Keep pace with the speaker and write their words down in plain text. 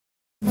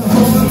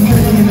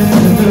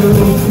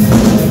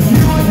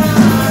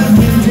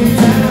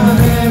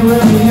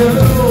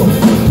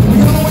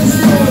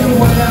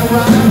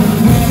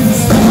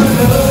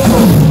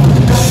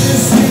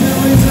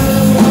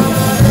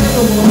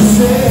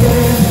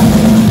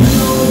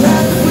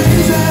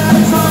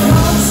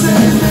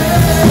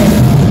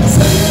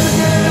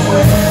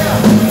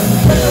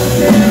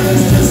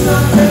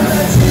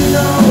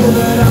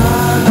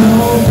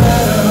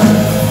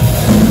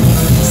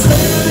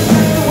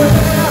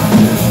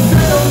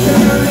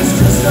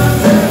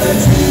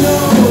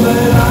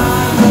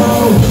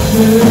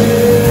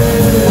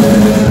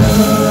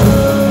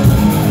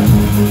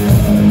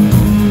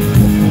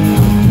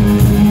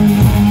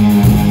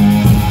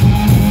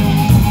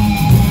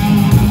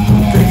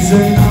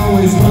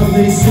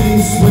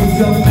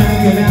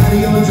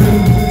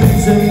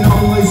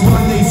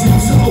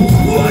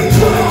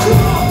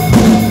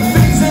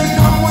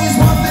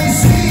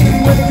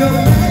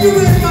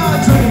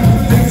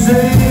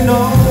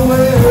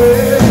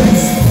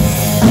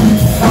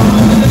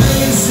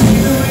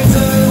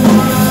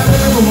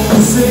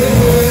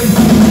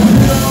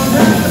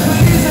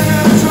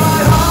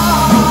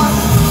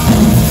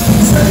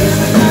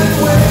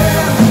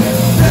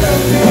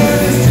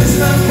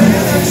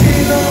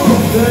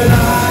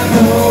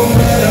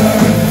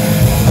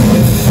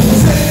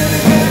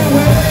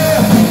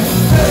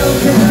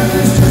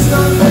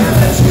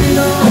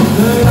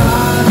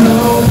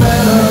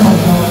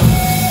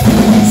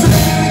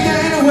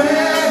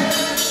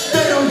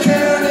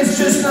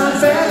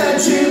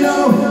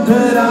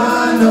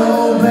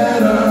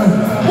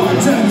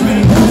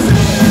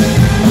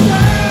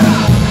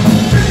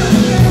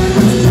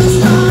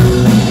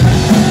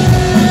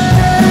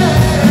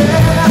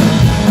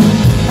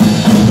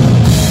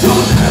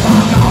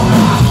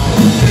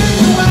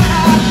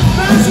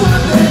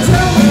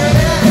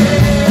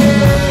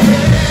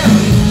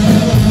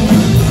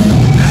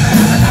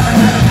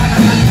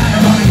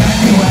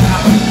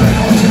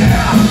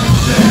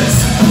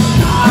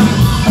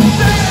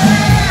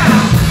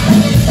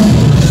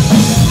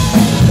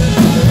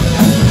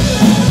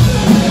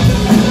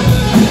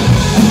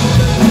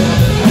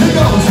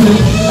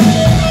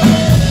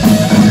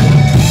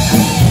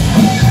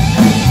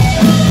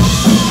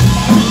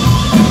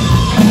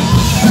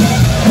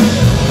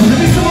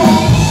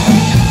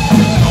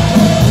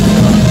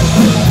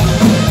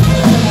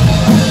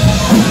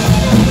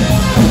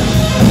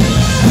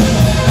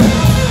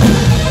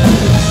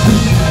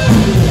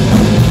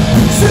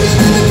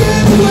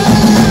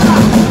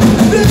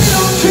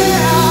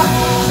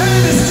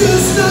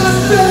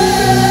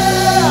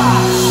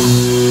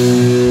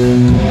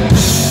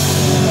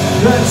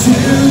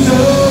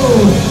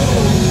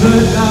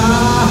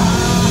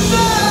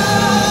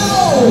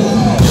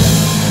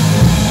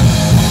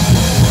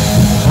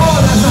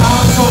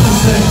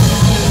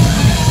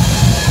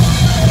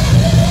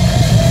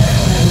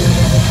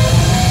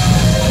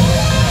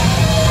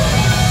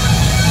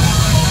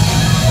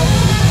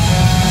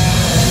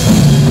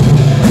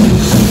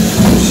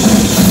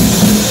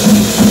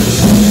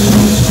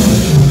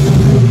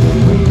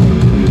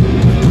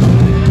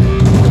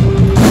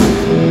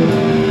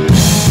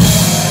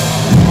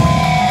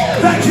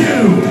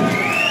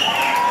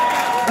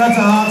That's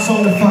a hard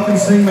song to fucking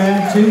sing,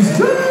 man. Jesus.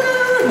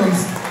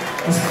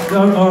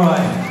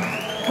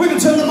 Alright. We're going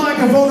to turn the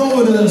microphone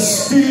over to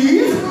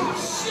Steve.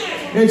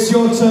 It's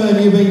your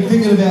turn. You've been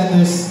thinking about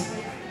this.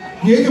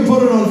 You can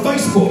put it on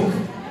Facebook.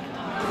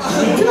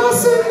 Can I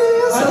sing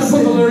this? I just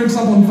put the lyrics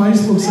up on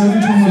Facebook, so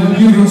every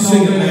time you can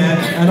sing it, man,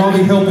 and I'll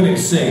be helping it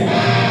sing.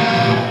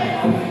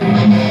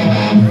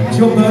 It's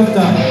your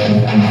birthday.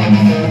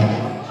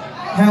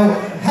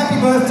 Happy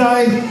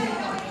birthday.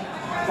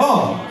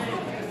 Oh.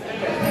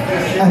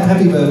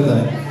 Happy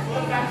birthday.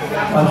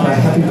 Okay,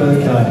 happy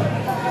birthday.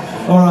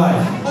 Alright.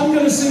 I'm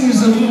going to sing you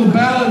a little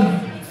ballad.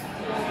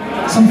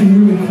 Something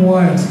really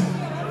quiet.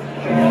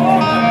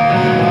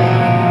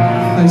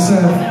 They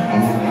said,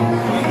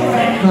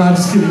 no,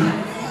 just kidding.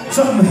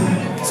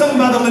 Something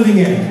about the living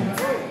end.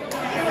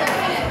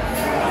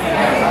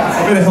 A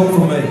bit of help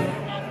from me.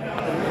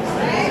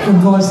 When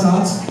the guy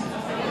starts.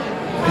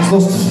 He's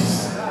lost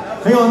his...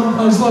 Hang on.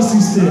 Oh, he's lost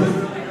his step.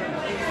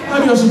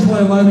 Maybe I should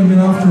play alone again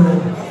after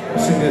all.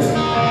 Sing this.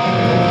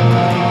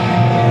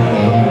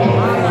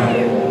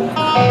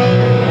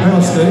 Hang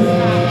on, Steve.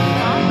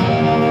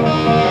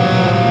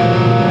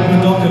 The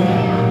doctor.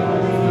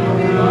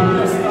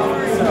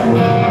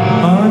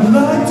 I'd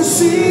like to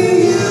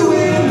see you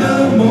in the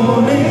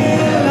morning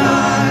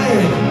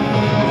light.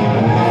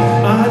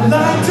 I'd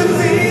like to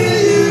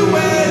feel you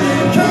when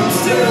it comes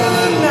to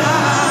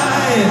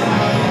night.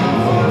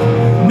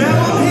 Now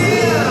I'm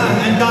here.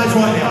 And Guy's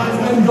right now.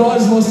 And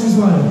Guy's lost his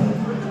way.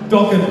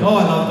 Dokken. Oh,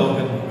 I love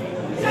Dokken.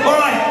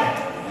 Alright.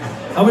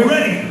 Are we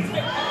ready?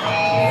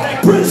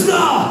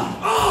 Prisoner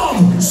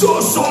of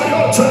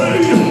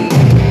Society!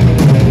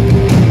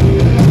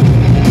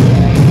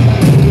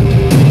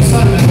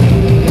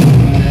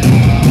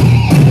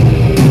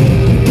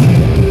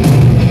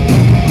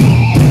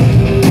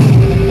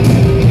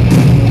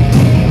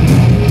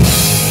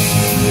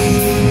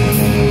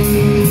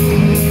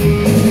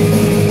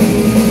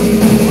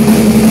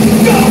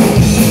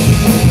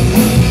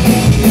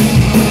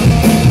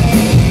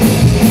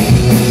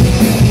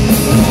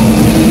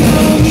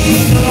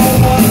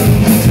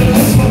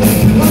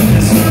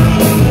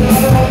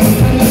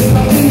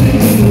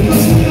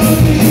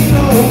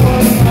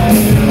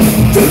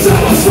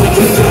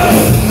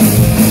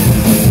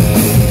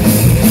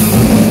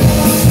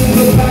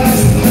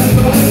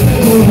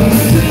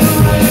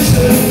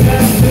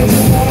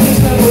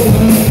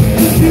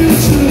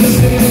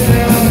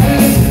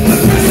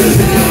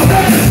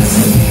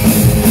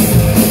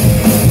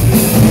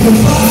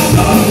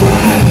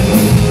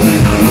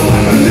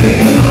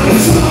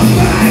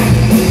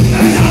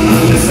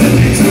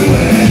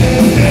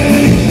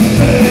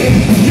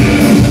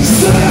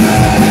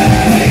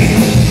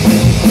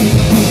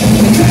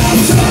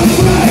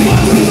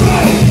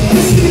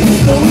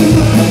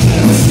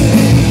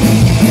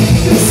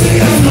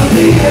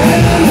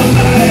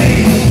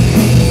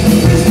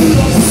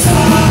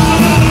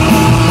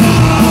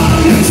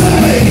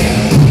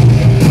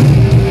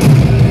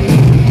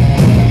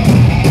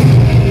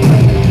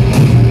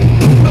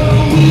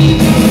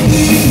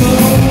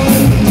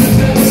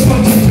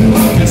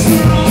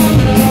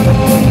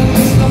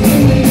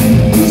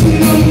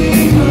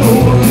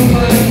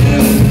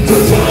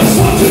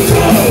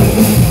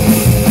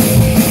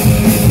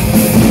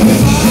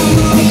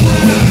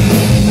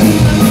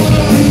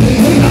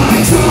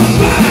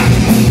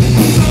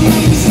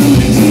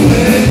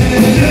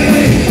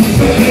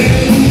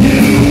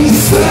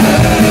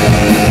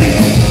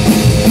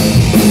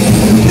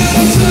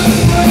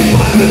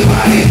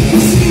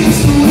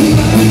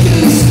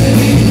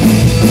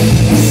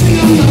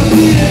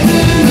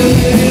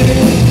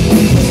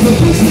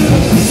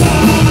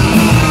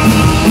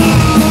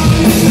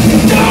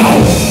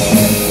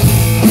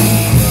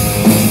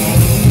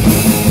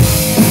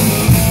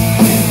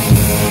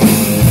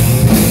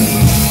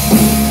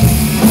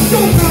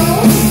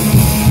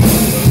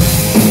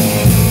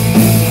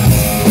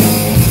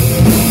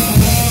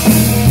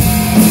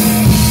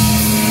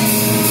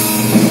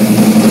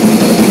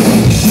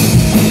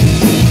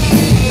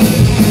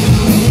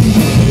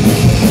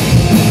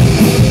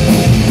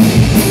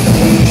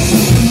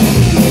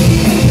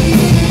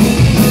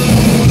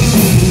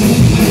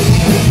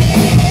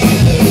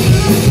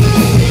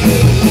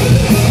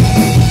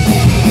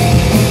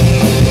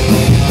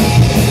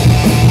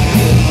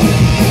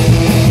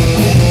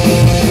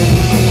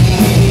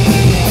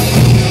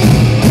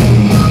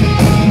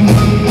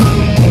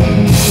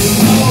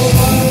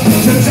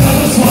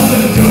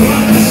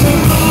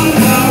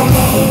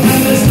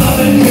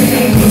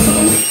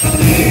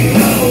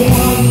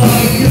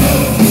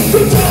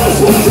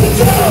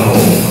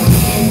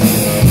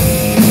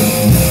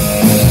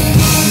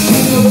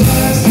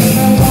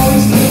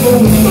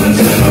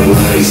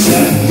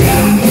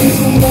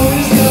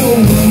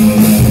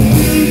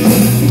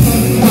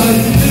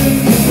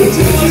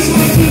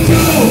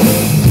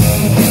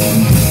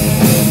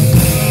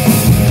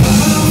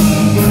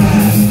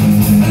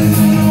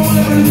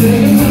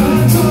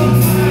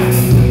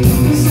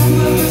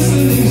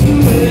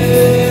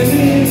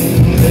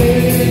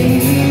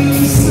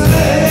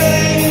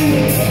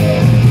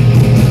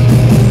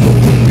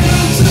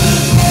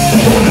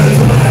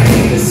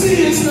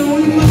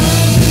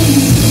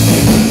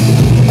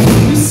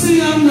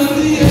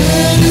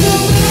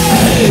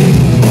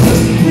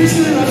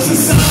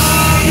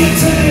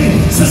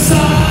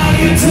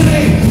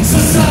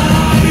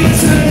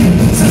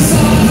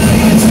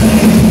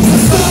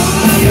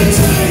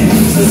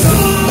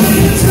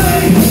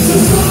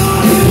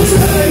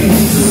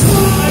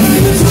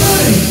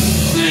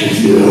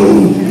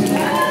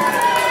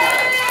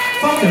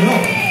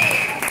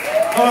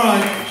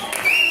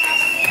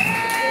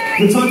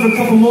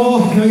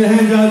 more, and we're going to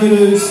hand it over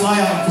to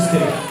Slayer after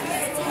stick.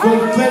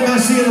 Well, Glenn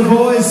Massey and the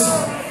boys,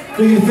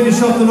 we're going to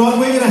finish off the night.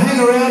 We're going to hang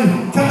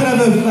around, come and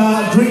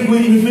have a drink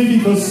with me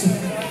because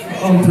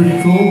I'm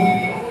pretty cool.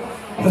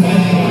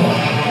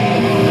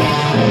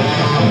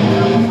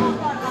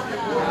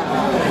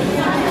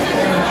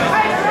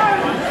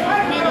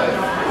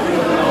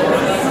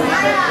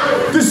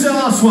 This is the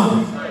last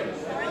one,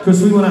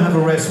 because we want to have a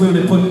rest. We're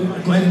going to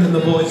put Glenn and the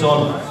boys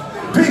on.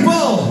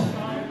 People!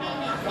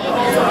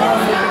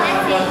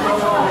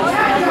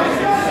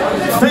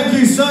 Thank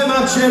you so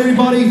much,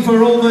 everybody,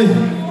 for all the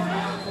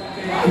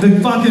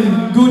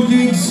fucking good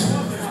gigs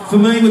for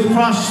me with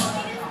Crush.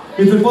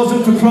 If it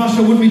wasn't for Crush,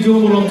 I wouldn't be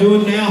doing what I'm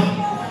doing now.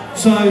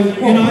 So,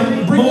 you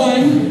know,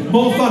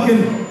 more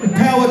fucking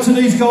power to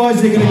these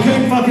guys. They're going to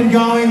keep fucking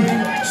going.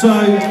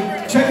 So,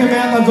 check them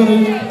out. They've got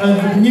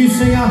a new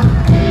singer.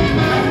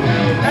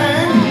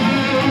 And,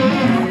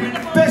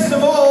 best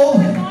of all,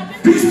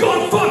 he's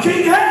got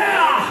fucking hair!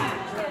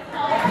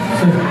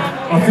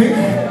 I think.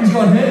 He's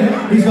got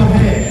hair. He's got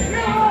hair.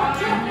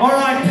 All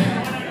right.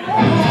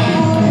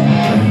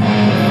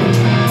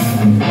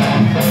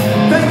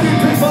 Thank you,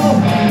 people.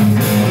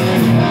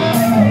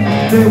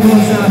 There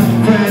was a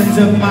friend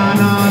of mine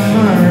on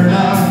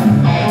murder.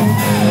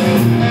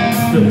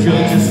 The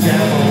judge's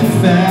gavel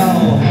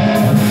fell.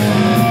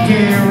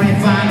 Gary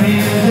Van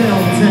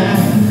Hilton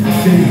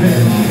gave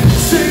him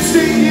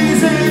 16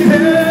 years in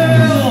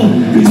hell.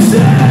 He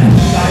said, I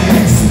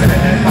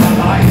expended my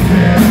life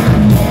here.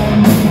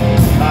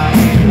 I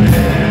ain't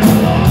living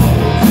alone.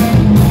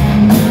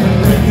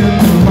 Breaking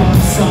the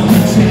rocks on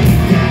the chain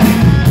gang.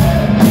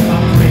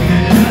 I'm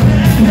breaking out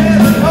that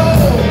heaven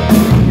hole.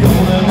 I'm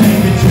gonna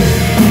make a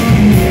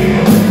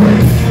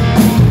jailbreak.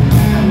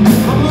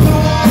 I'm gonna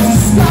watch the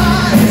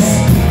skies.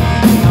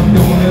 I'm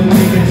gonna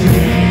make a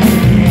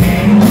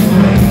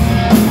jailbreak.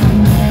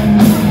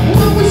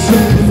 When we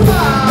should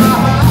fly.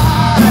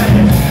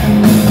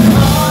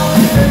 All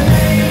in the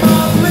name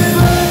of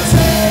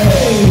liberty.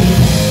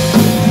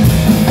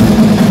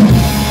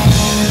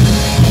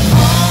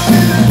 All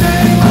in the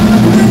name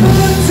of liberty.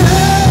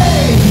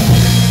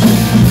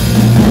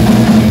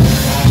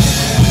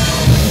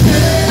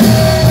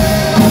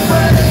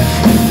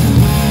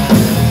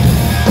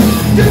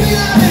 Get me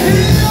out of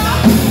here!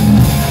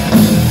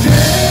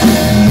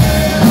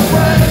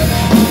 Jailbreak!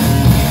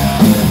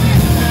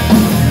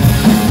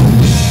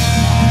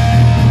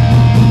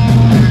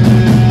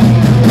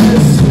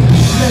 This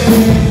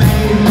lady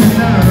made me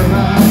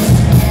nervous.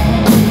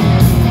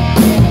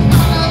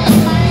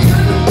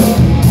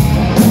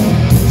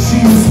 She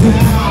was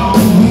down,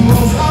 he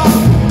was up.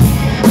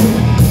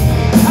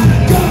 Had a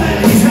gun in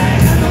his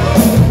hand.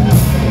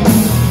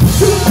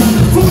 Trying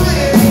to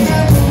flying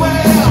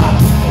everywhere.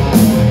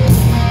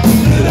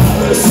 And I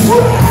was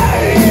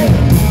afraid.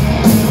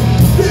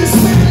 This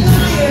man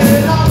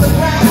lying on the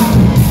ground.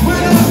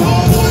 When I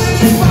hold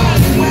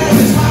anybody, where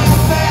is my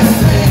bad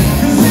thing?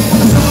 'Cause it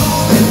was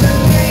all in the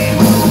name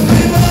of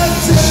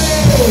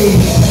liberty.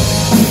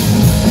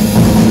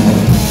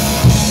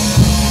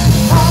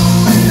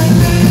 All in the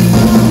name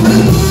of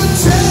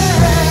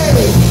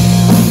liberty.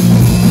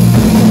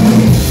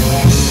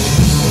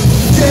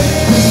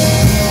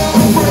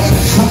 Jailbreak.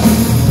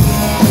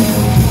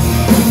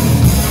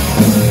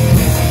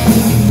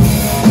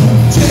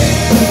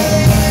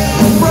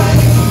 Jailbreak.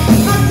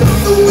 Knock out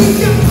the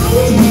weekend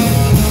out.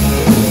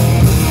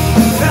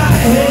 Out of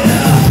here.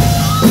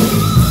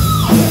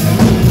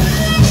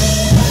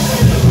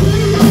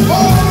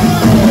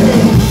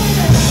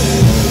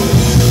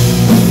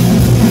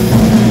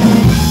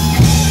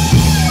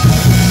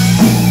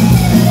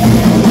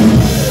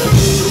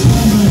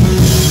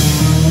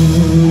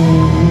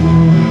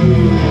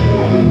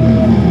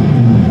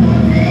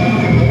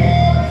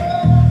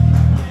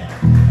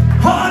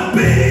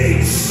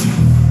 Heartbeats,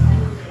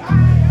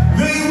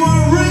 they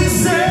were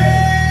racing.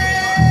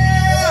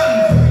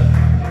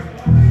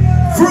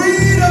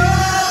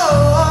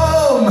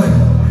 Freedom,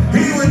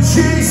 he was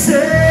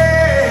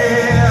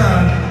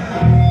chasing.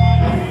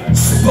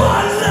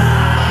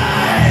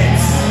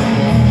 Spotlights,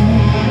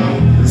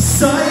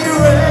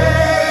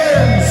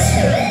 sirens,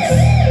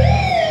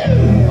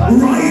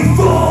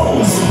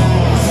 rifles,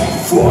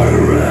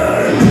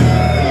 firing,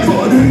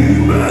 but he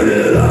made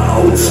it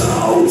out.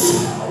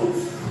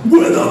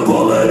 With a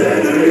bullet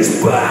in his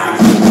back.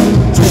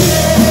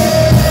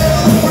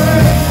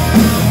 Jailbreak.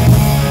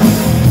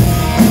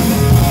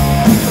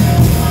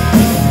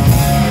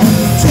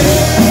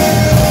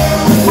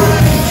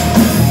 Jailbreak.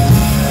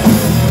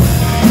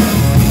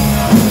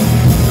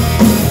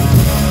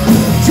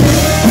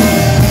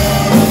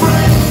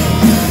 Jailbreak.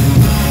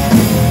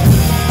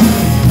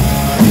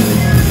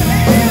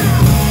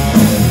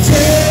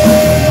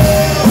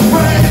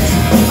 Jailbreak.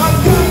 I'm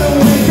gonna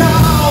wake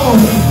out.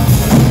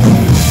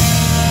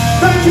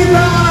 Thank you,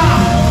 Ballina.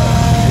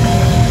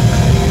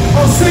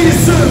 I'll see you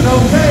soon,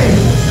 okay?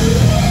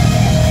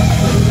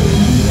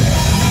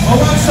 I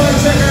won't say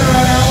check out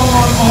our album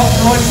on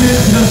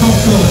iTunes, that's not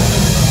good.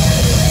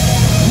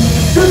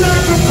 Good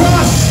night from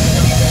Crush.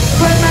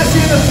 Glenn Massey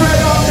and the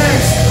Thread on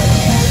next.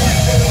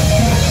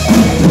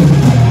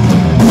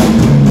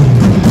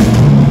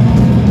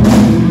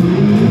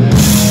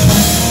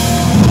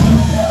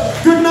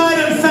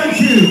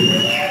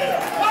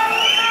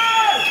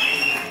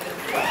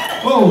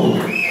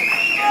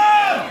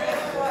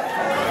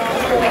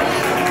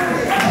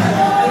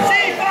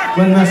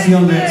 That's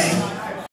the next.